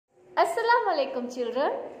Assalamu alaikum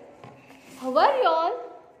children. How are you all?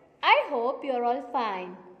 I hope you are all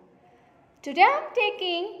fine. Today I am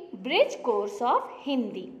taking bridge course of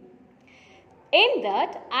Hindi. In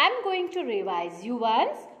that I am going to revise you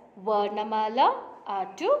once Varnamala A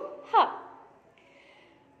to Ha.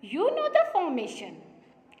 You know the formation,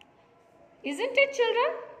 isn't it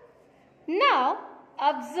children? Now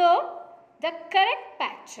observe the correct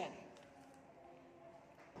pattern.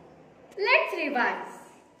 Let's revise.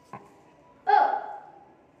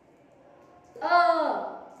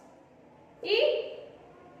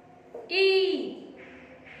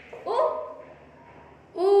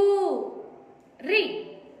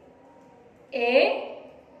 Ri, A,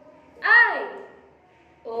 I,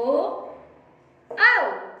 O,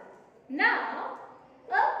 Ow. Now,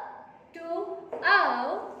 to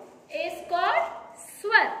Ow is called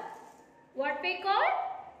swar. What we call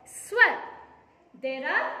swar. There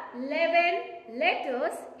are 11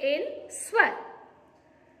 letters in swar.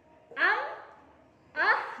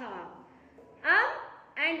 Aha.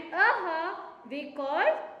 And aha we call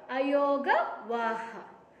ayoga vaha.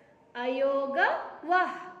 Ayoga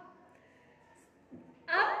vaha.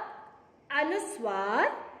 Anuswar,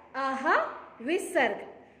 aha visarga.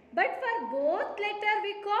 But for both letter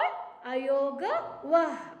we call ayoga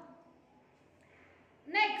vaha.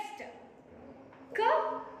 Next,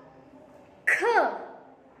 ka, kha,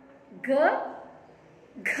 ga,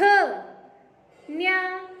 gha,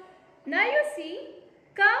 nya. Now you see,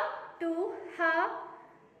 ka to ha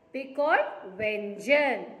we call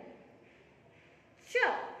Vyanjan.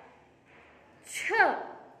 Cha, cha,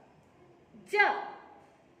 ja,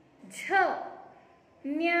 jha,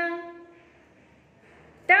 nya,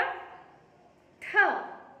 ta, tha,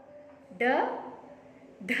 da,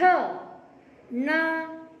 dha, na,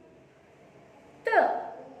 ta,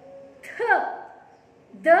 tha,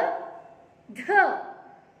 da, dha,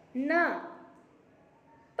 na,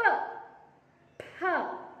 pa, pha,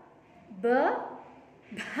 ba,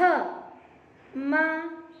 bha, ma,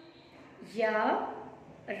 ya,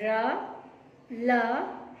 ra, la,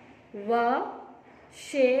 va,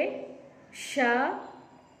 she, sha,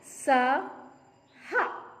 sa, ha.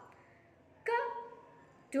 Ka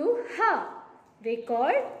to ha we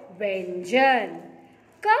call Vyanjan.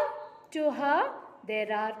 Ka to ha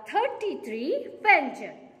there are 33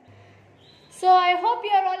 Vyanjan. So I hope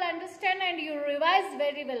you all understand and you revise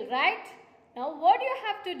very well, right? Now what you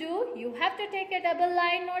have to do, you have to take a double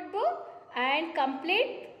line notebook and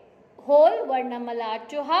complete whole Varnamala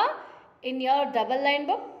to Ha in your double line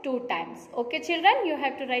book 2 times. Okay children, you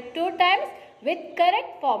have to write 2 times with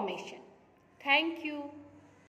correct formation. Thank you.